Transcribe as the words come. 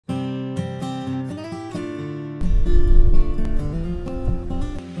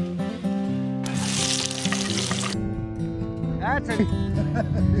That's it. You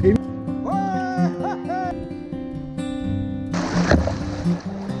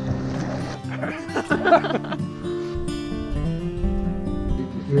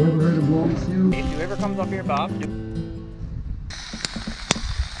ever heard of blowing seal? If you ever comes up here, Bob.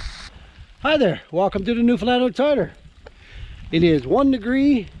 Hi there, welcome to the Newfoundland Outsider. It is 1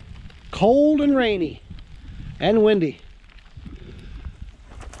 degree, cold and rainy, and windy.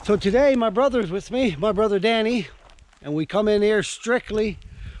 So today my brother's with me, my brother Danny, and we come in here strictly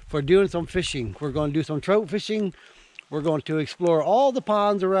for doing some fishing. We're going to do some trout fishing. We're going to explore all the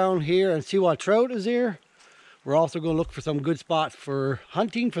ponds around here and see what trout is here. We're also going to look for some good spots for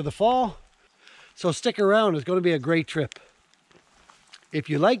hunting for the fall. So stick around, it's going to be a great trip. If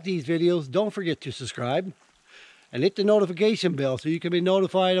you like these videos, don't forget to subscribe and hit the notification bell so you can be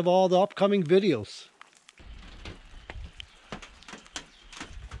notified of all the upcoming videos.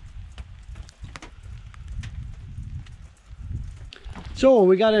 So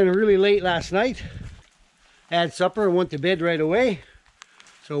we got in really late last night, had supper and went to bed right away.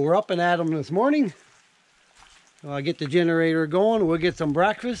 So we're up and at 'em this morning. I'll get the generator going, we'll get some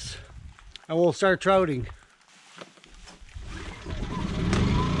breakfast, and we'll start trouting.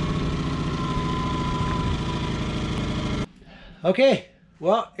 Okay,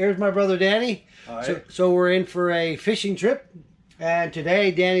 well, here's my brother Danny. So we're in for a fishing trip, and today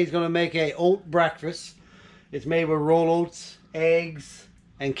Danny's going to make a oat breakfast. It's made with roll oats, eggs,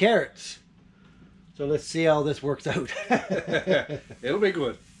 and carrots. So let's see how this works out. It'll be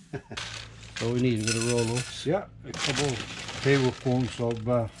good. So we need a bit of roll oats. Yeah, a couple tablespoons of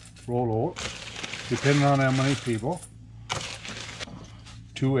roll oats, depending on how many people.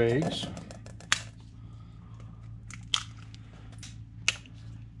 2 eggs.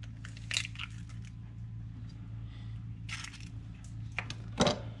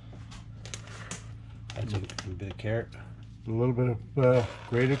 That's a bit of carrot. A little bit of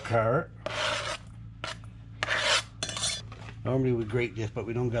grated carrot. Normally we grate this, but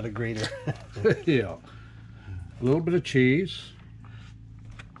we don't got a grater. Yeah. A little bit of cheese.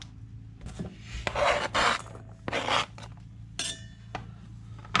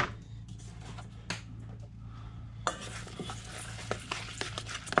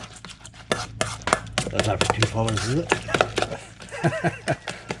 That's not for $2, is it?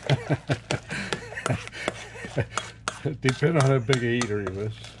 Depending on how big a eater he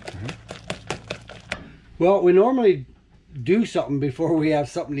is. Well, we normally do something before we have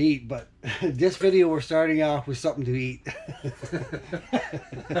something to eat, but this video we're starting off with something to eat.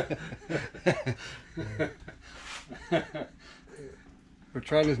 We're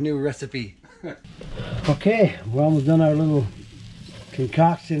trying this new recipe. Okay, we're almost done our little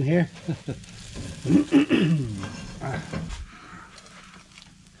concoction here.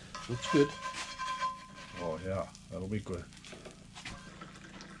 Looks good. Oh yeah, that'll be good.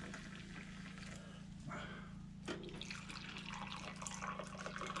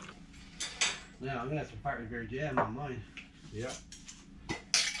 Now I'm gonna have some partnerberry jam on mine. Yeah.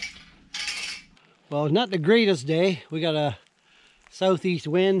 Well, it's not the greatest day. We got a southeast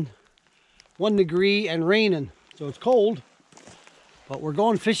wind, 1 degree and raining. So it's cold, but we're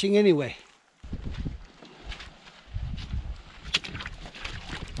going fishing anyway.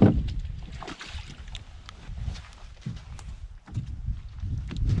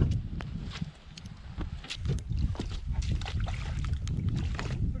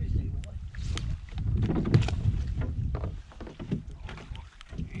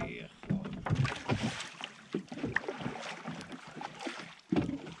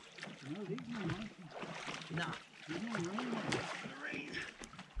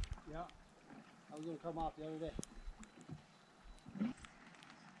 Come off the other day.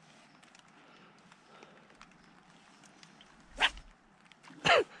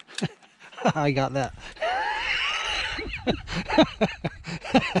 I got that.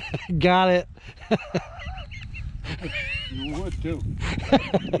 Got it. You would too.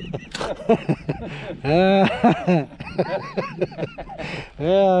 Yeah,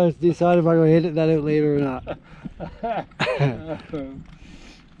 I decided if I'm going to hit that out later or not.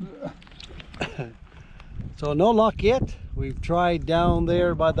 So no luck yet. We've tried down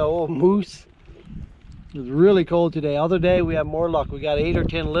there by the old moose. It was really cold today. Other day we had more luck. We got 8 or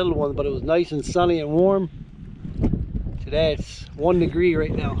 10 little ones, but it was nice and sunny and warm. Today it's 1 degree right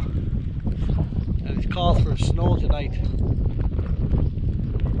now. And it calls for snow tonight.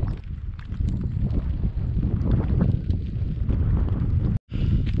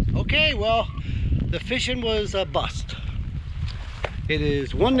 Okay, well, the fishing was a bust. It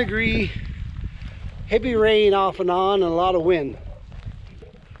is 1 degree, heavy rain off and on, and a lot of wind.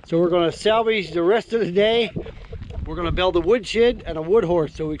 So we're going to salvage the rest of the day We're gonna build a wood shed and a wood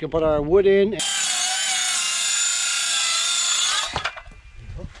horse so we can put our wood in.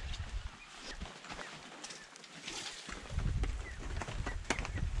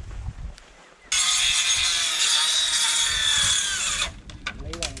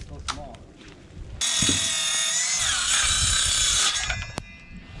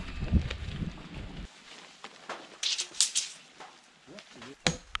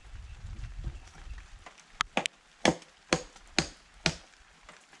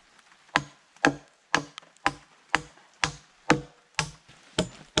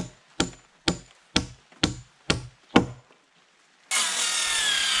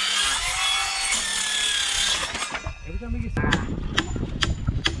 Every time we get that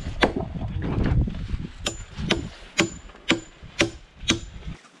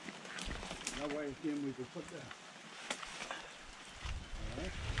way again we can put that.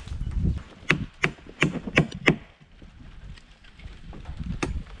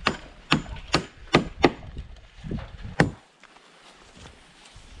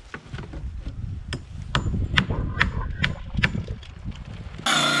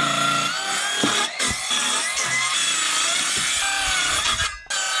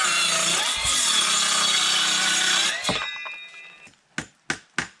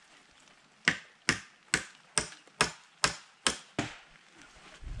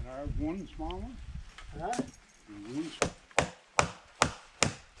 One small one? Huh? One small.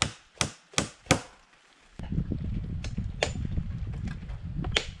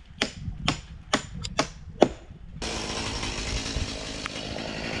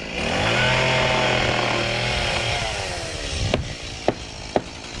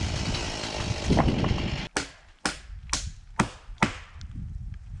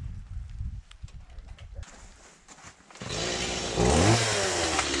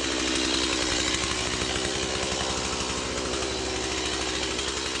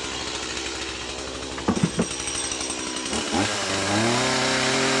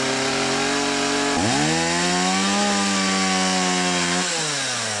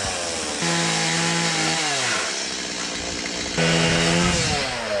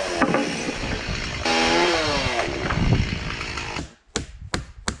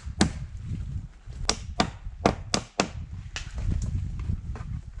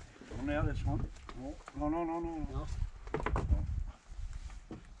 Now this one. Oh, no.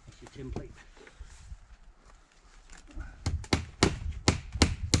 That's your tin plate.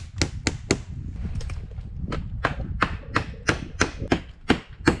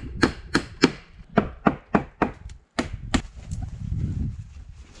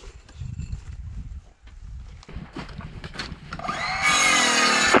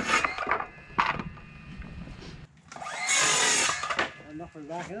 Enough for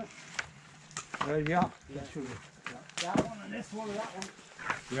backing up. Yeah. That should be. That one and this one and that one.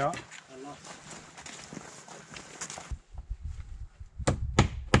 Yeah. Enough.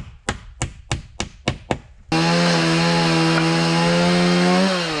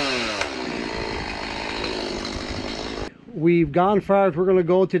 We've gone far as we're going to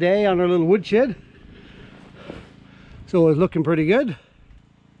go today on our little woodshed. So it's looking pretty good.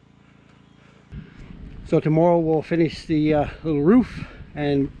 So tomorrow we'll finish the little roof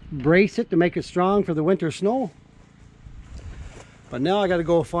and brace it to make it strong for the winter snow. But now I got to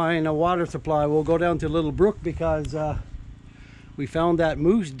go find a water supply. We'll go down to Little Brook because we found that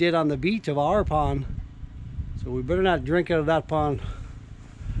moose did on the beach of our pond. So we better not drink out of that pond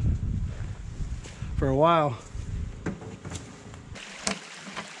for a while.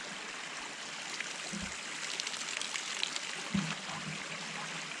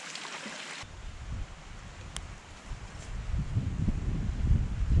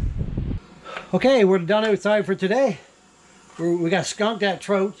 Okay, we're done outside for today. We got skunked at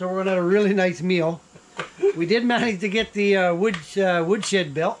trout, so we're gonna have a really nice meal. We did manage to get the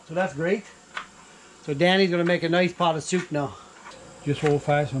woodshed built, so that's great. So Danny's gonna make a nice pot of soup now. Just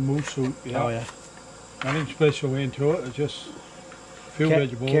old-fashioned moose soup. Yeah. Oh yeah. Nothing special into it. It's just a few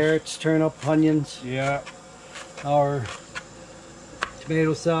vegetables. Carrots, turnip, onions. Yeah. Our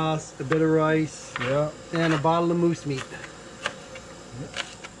tomato sauce, a bit of rice. Yeah. And a bottle of moose meat.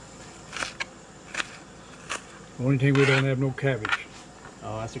 The only thing we don't have no cabbage.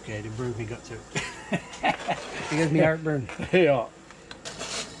 Oh, that's okay. It burns me guts out. It gives me heartburn. Yeah.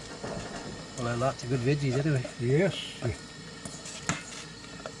 Well, I have lots of good veggies anyway. Yes.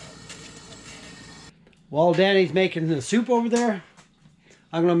 While Danny's making the soup over there,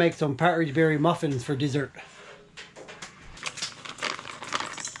 I'm going to make some partridge berry muffins for dessert.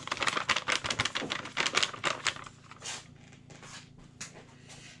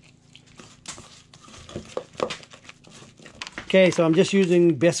 Okay, so I'm just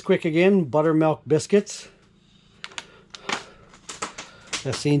using Bisquick again, buttermilk biscuits.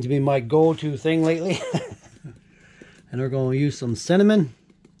 That seems to be my go-to thing lately. And we're going to use some cinnamon.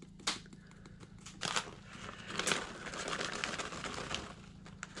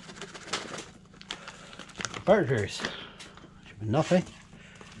 Burgers. Should be nothing.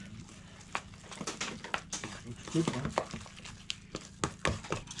 Good one.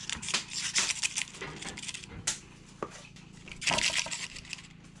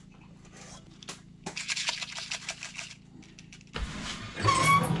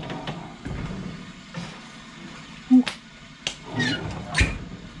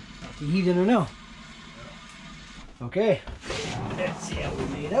 Heat in or no? Okay. Let's see how we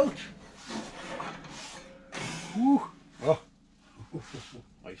made out. Woo. Oh.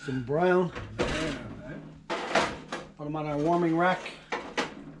 Nice and brown. Put them on our warming rack.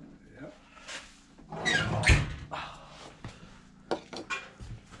 Yep.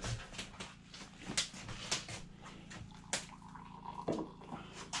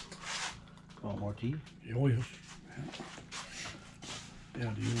 Oh, more tea? Oh, yes.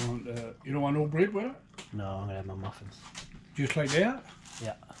 Yeah, do you want, you don't want no bread with it? No, I'm gonna have my muffins. Just like that?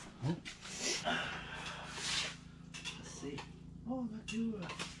 Yeah. Oh. Let's see. Oh, not too.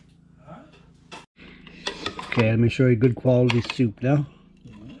 Okay, let me show you good quality soup now.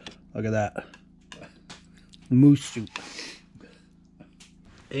 Look at that. Moose soup.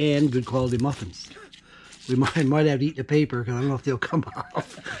 And good quality muffins. We might have to eat the paper because I don't know if they'll come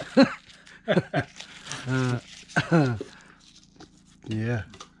off. Yeah.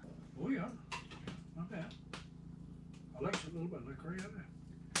 Oh, yeah. Not bad. I like it a little bit like curry out there.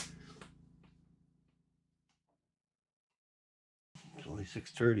 It's only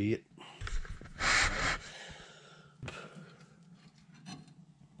 6:30.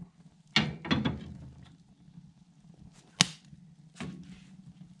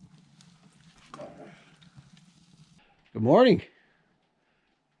 Good morning.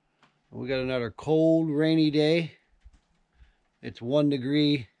 We got another cold, rainy day. It's 1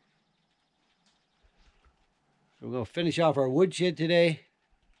 degree. So we're going to finish off our woodshed today.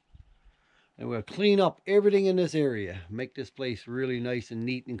 And we're going to clean up everything in this area. Make this place really nice and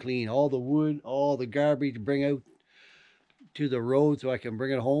neat and clean. All the wood, all the garbage, bring out to the road so I can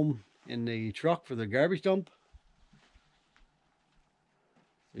bring it home in the truck for the garbage dump.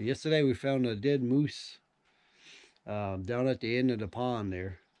 So yesterday we found a dead moose down at the end of the pond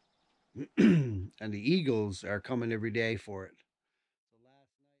there. And the eagles are coming every day for it.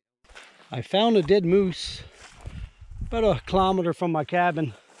 I found a dead moose about a kilometer from my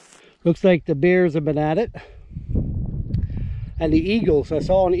cabin. Looks like the bears have been at it. And the eagles, I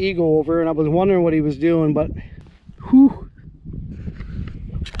saw an eagle over and I was wondering what he was doing, but whew.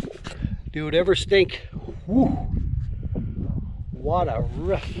 Dude, ever stink. Whew. What a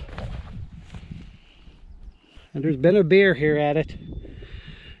riff. And there's been a bear here at it.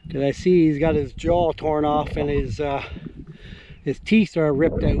 Because I see he's got his jaw torn off and his teeth are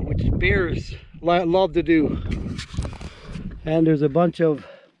ripped out, which bears love to do. And there's a bunch of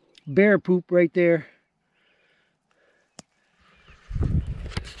bear poop right there.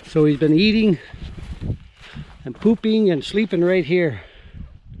 So he's been eating and pooping and sleeping right here.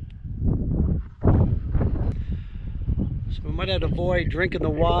 So we might have to avoid drinking the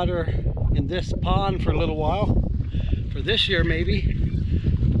water in this pond for a little while. For this year maybe.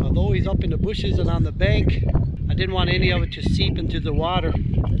 Although he's up in the bushes and on the bank, I didn't want any of it to seep into the water.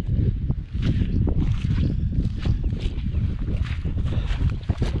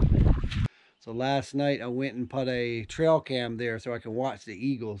 So last night I went and put a trail cam there so I can watch the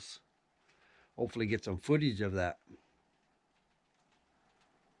eagles. Hopefully get some footage of that.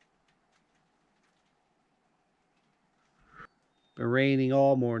 Been raining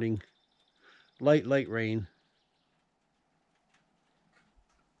all morning. Light rain.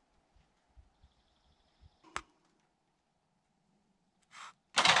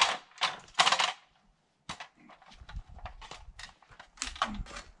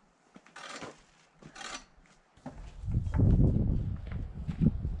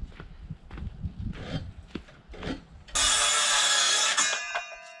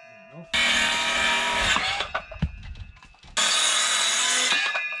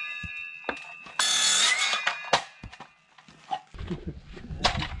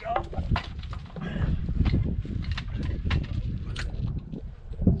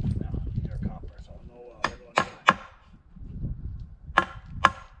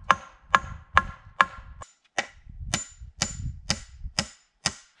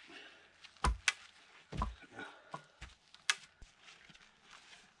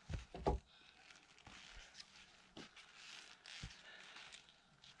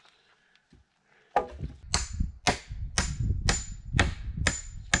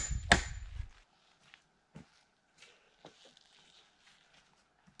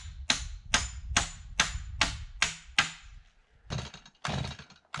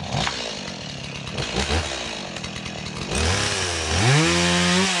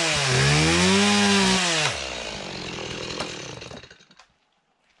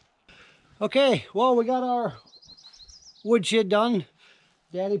 Okay, well, we got our wood shed done.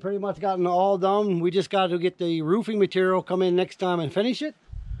 Danny pretty much gotten all done. We just got to get the roofing material, come in next time and finish it.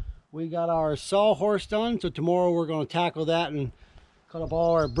 We got our sawhorse done, so tomorrow we're going to tackle that and cut up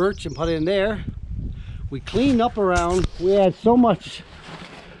all our birch and put it in there. We cleaned up around. We had so much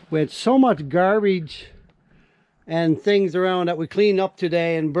garbage and things around that we cleaned up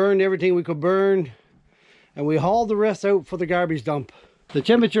today and burned everything we could burn, and we hauled the rest out for the garbage dump. The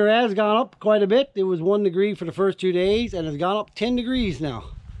temperature has gone up quite a bit. It was 1 degree for the first 2 days, and it's gone up 10 degrees now.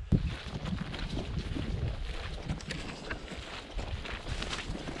 It's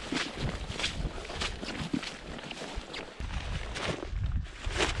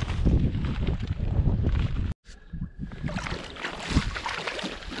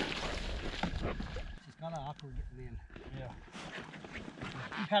kind of awkward getting in. Yeah.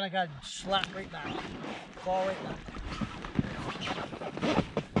 You kind of got to slap right back, fall right back.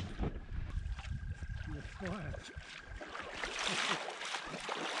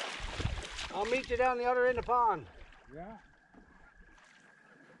 I'll meet you down the other end of the pond. Yeah.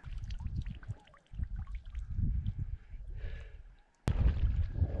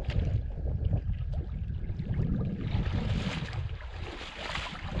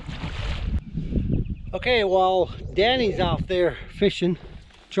 Okay, while Danny's out there fishing,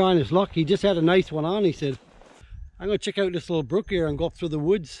 trying his luck, he just had a nice one on. He said, I'm going to check out this little brook here and go up through the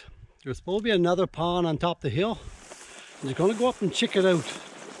woods. There's supposed to be another pond on top of the hill. I'm just going to go up and check it out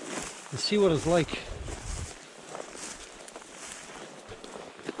and see what it's like.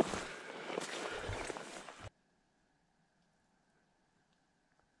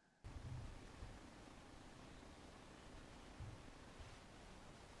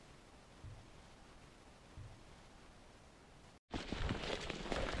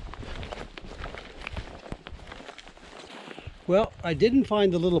 Well, I didn't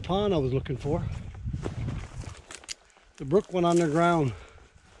find the little pond I was looking for. The brook went underground.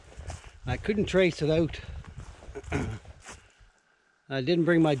 I couldn't trace it out. I didn't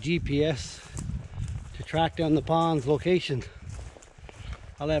bring my GPS to track down the pond's location.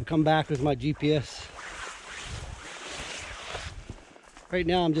 I'll have come back with my GPS. Right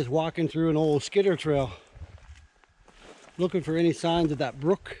now I'm just walking through an old skidder trail, looking for any signs of that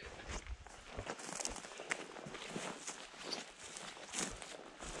brook.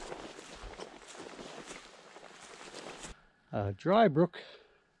 Dry brook.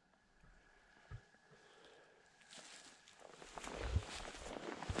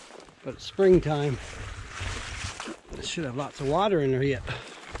 But it's springtime. It should have lots of water in there yet.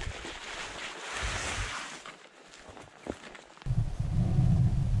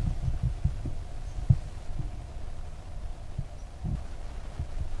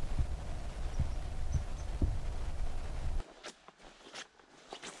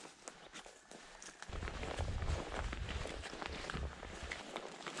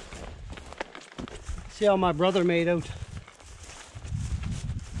 See how my brother made out.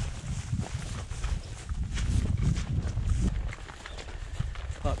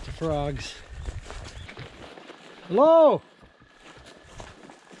 Lots of frogs. Hello!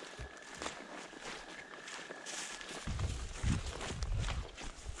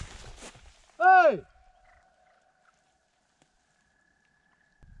 Hey!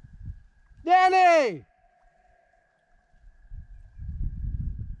 Danny!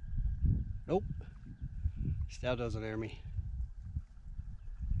 Nope. Still doesn't hear me.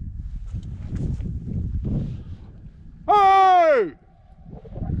 Hey!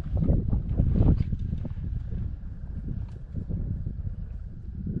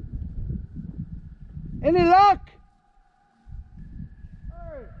 Any luck?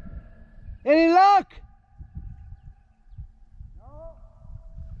 Any luck? No.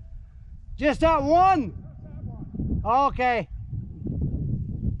 Just that one? Just that one. Okay.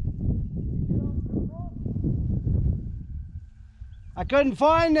 I couldn't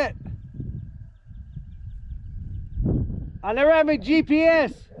find it. I never had my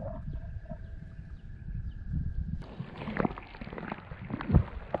GPS.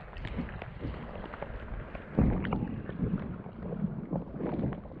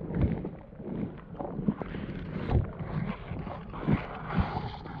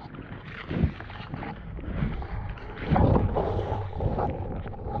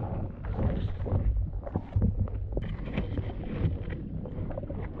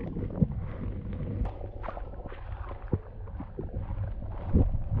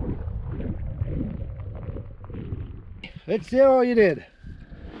 Let's see how you did.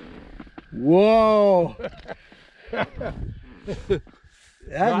 Whoa. That's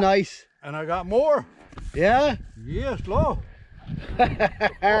nice. And I got more. Yeah? Yes, look.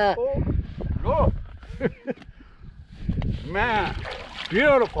 Look. Man,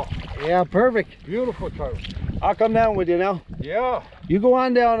 beautiful. Yeah, perfect. Beautiful trout. I'll come down with you now. Yeah. You go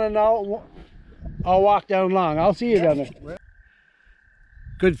on down and I'll walk down along. I'll see you down there.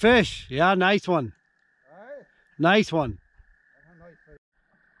 Good fish. Yeah, nice one. Alright. Nice one.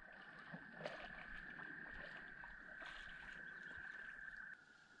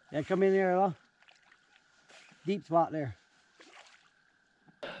 Yeah, come in here, huh? Deep spot there.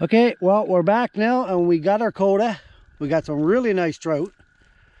 Okay, well, we're back now and we got our quota. We got some really nice trout.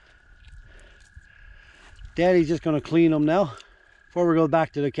 Daddy's just going to clean them now before we go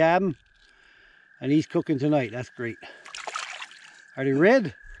back to the cabin. And he's cooking tonight. That's great. Are they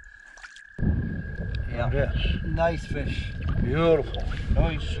red? Yeah. Yes. Nice fish. Beautiful.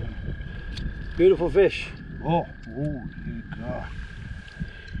 Nice. Beautiful fish. Oh, holy God.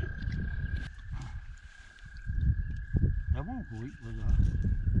 That won't go eat, was it?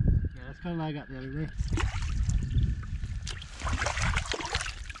 Yeah, that's kind of like I got the other day.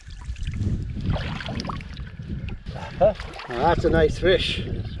 Well, that's a nice fish.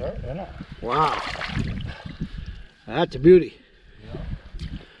 Yes, sir, isn't it? Wow. That's a beauty. Yeah.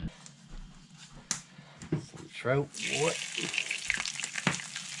 Some trout. What?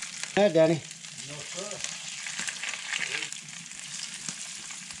 Hi, Danny. No, sir.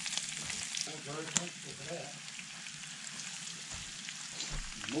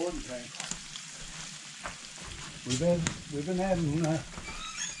 More than thankful. We've been having a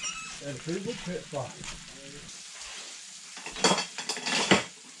pretty good trip spot.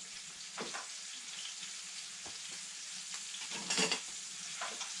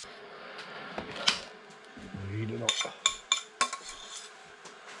 Heat it up.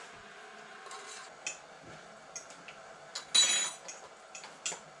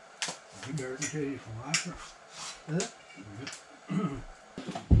 You better tell you from after.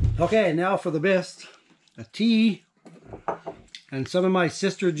 Okay, now for the best. A tea and some of my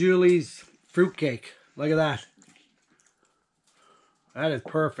sister Julie's fruitcake. Look at that. That is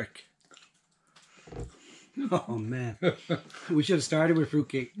perfect. Oh man. We should have started with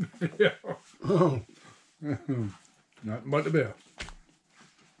fruitcake. Yeah. Oh. Nothing but the best.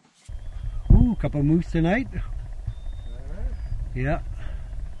 Ooh, couple of moose tonight. Yeah.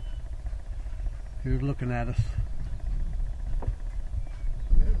 Here's looking at us.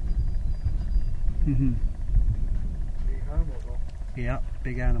 Mm-hmm. Big animals, though. Yeah,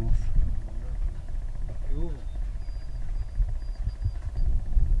 big animals. Cool.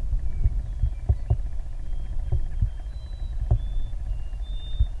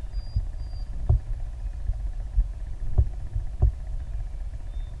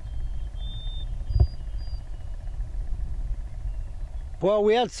 Well,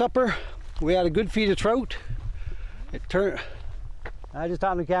 we had supper. We had a good feed of trout. It turned. I just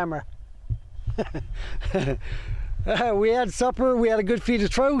on the camera. We had supper. We had a good feed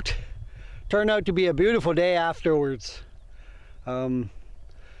of trout. Turned out to be a beautiful day afterwards. We're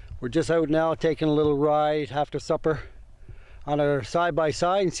just out now taking a little ride after supper on our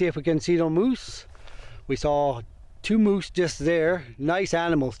side-by-side and see if we can see no moose. We saw 2 moose just there. Nice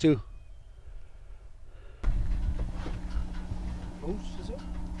animals too. Moose, is it?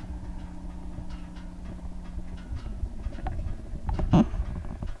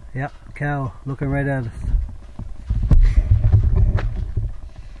 Yeah, cow looking right at us.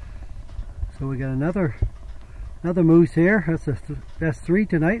 So we got another moose here. That's 3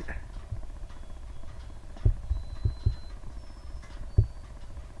 tonight.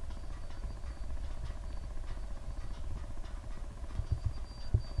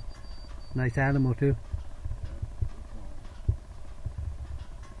 Nice animal too.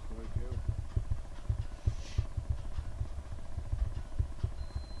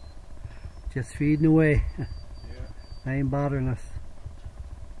 Just feeding away. Yeah. They ain't bothering us.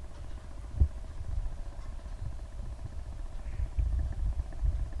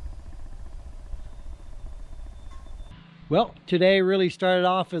 Well, today really started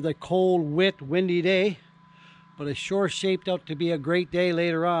off as a cold, wet, windy day, but it sure shaped out to be a great day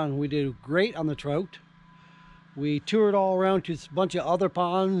later on. We did great on the trout. We toured all around to a bunch of other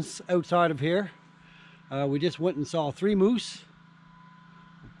ponds outside of here. We just went and saw 3 moose,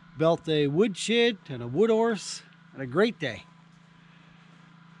 built a wood shed and a wood horse, and a great day.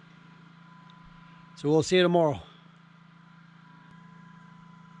 So we'll see you tomorrow.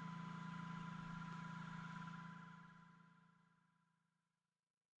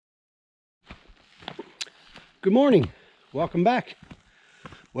 Good morning, welcome back.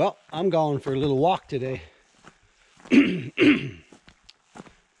 Well, I'm going for a little walk today. It's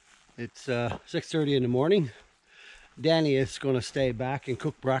 6:30 in the morning. Danny is going to stay back and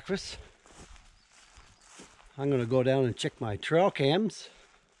cook breakfast. I'm gonna go down and check my trail cams.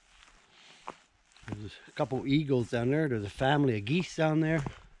 There's a couple eagles down there. There's a family of geese down there.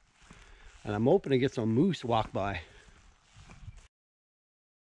 And I'm hoping to get some moose walk by.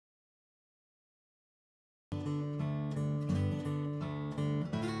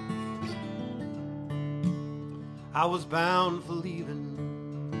 I was bound for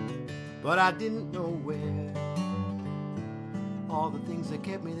leaving, but I didn't know where. All the things that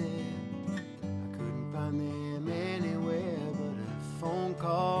kept me there, I couldn't find them anywhere. But a phone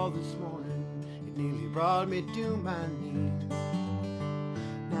call this morning, it nearly brought me to my knees.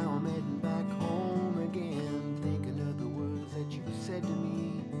 Now I'm heading back home again, thinking of the words that you said to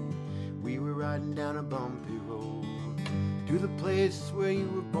me. We were riding down a bumpy road to the place where you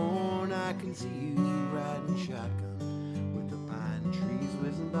were born. I can see you riding shotgun with the pine trees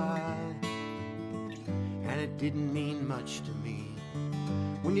whizzing by. And it didn't mean much to me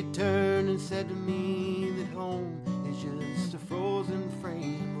when you turned and said to me that home is just a frozen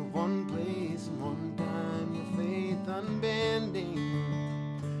frame of one place and one time, your faith unbending,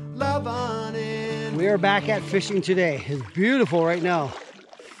 love on it. We are back at fishing today. It's beautiful right now.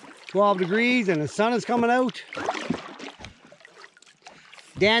 12 degrees and the sun is coming out.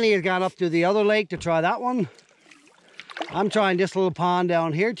 Danny has gone up to the other lake to try that one. I'm trying this little pond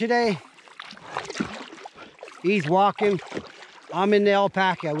down here today. He's walking. I'm in the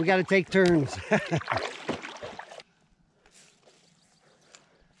alpaca. We got to take turns. A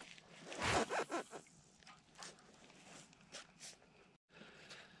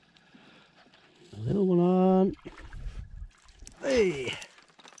little one on. Hey.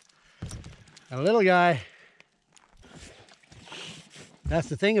 A little guy. That's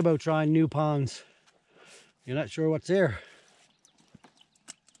the thing about trying new ponds. You're not sure what's there.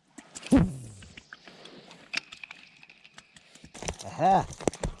 Aha,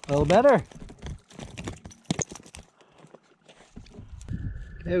 a little better.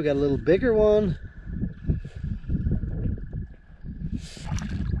 Okay, we got a little bigger one.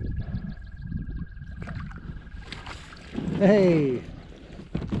 Hey.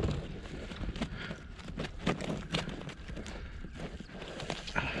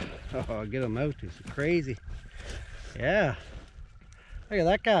 Oh, get him out. He's crazy. Yeah. Look at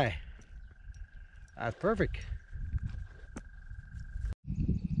that guy. That's perfect.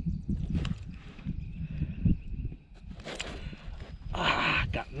 Ah,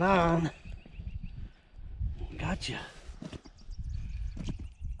 got it on. Gotcha.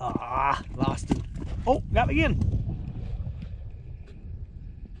 Ah, lost him. Oh, got me again.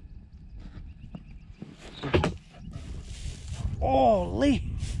 Holy.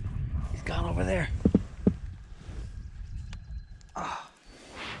 He's gone over there. Ah.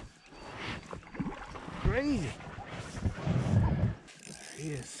 Crazy. There he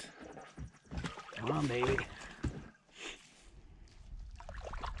is. Come on, baby.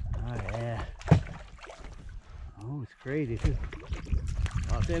 Oh, yeah. Oh, it's crazy, too.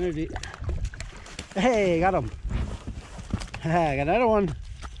 Lots of energy. Hey, got him. I got another one.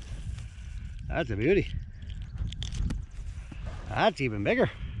 That's a beauty. That's even bigger.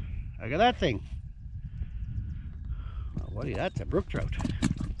 Look at that thing. Oh, what is that? That's a brook trout.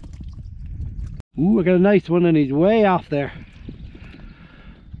 Ooh, I got a nice one and he's way off there.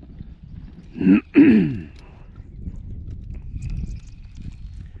 Oh,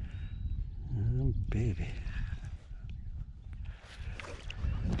 baby.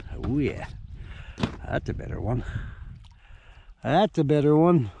 Oh, yeah. That's a better one. That's a better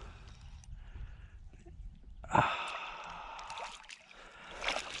one.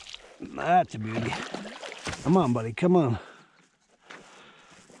 That's a beauty. Come on, buddy, come on.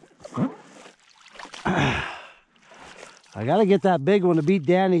 I gotta get that big one to beat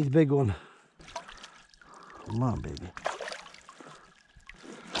Danny's big one. Come on, baby.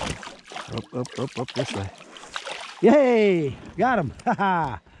 Up this way. Yay! Got him!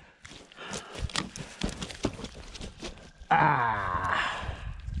 Haha! Ah!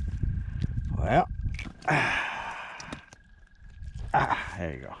 Well.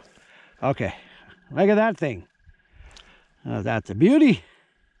 There you go. Okay, look at that thing. Oh, that's a beauty.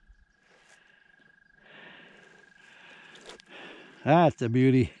 That's a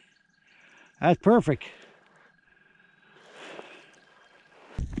beauty. That's perfect.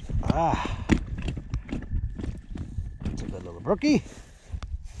 Ah, that's a good little brookie.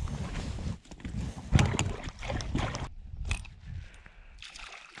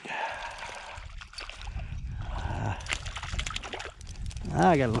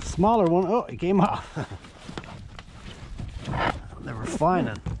 I got a little smaller one. Oh, it came off. I'll never find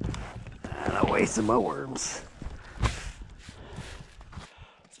it. And I wasted my worms.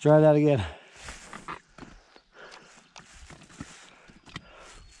 Let's try that again.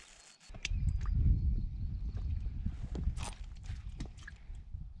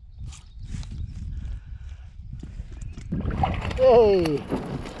 Hey,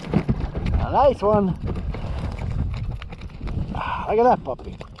 a nice one. Look at that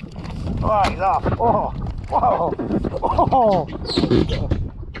puppy. Oh, he's off. Oh, whoa, oh,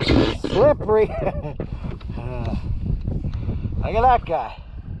 slippery. Look at that guy.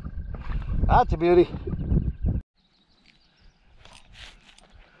 That's a beauty.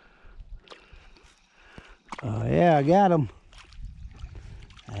 Oh yeah, I got him.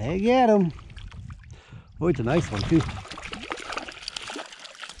 I got him. Oh, it's a nice one too.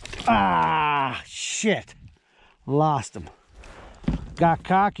 Ah, shit. Lost him. Got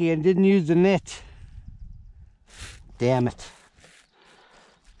cocky and didn't use the net. Damn it.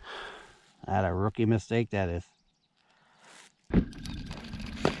 That's a rookie mistake, that is.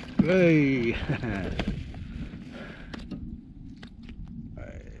 Hey.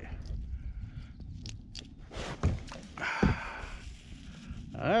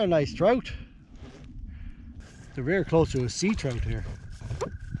 A nice trout. They're very close to a sea trout here.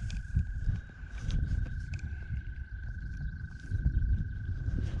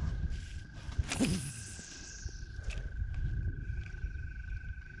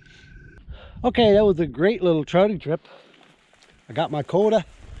 Okay, that was a great little trouting trip. I got my quota.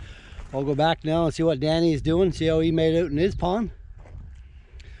 I'll go back now and see what Danny is doing, see how he made out in his pond.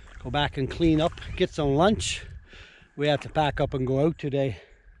 Go back and clean up, get some lunch. We have to pack up and go out today.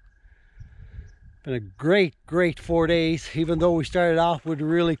 Been a great 4 days, even though we started off with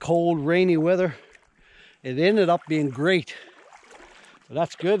really cold, rainy weather. It ended up being great. So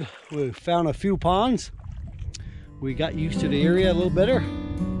that's good. We found a few ponds. We got used to the area a little better.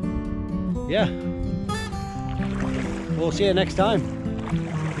 Yeah. We'll see you next time.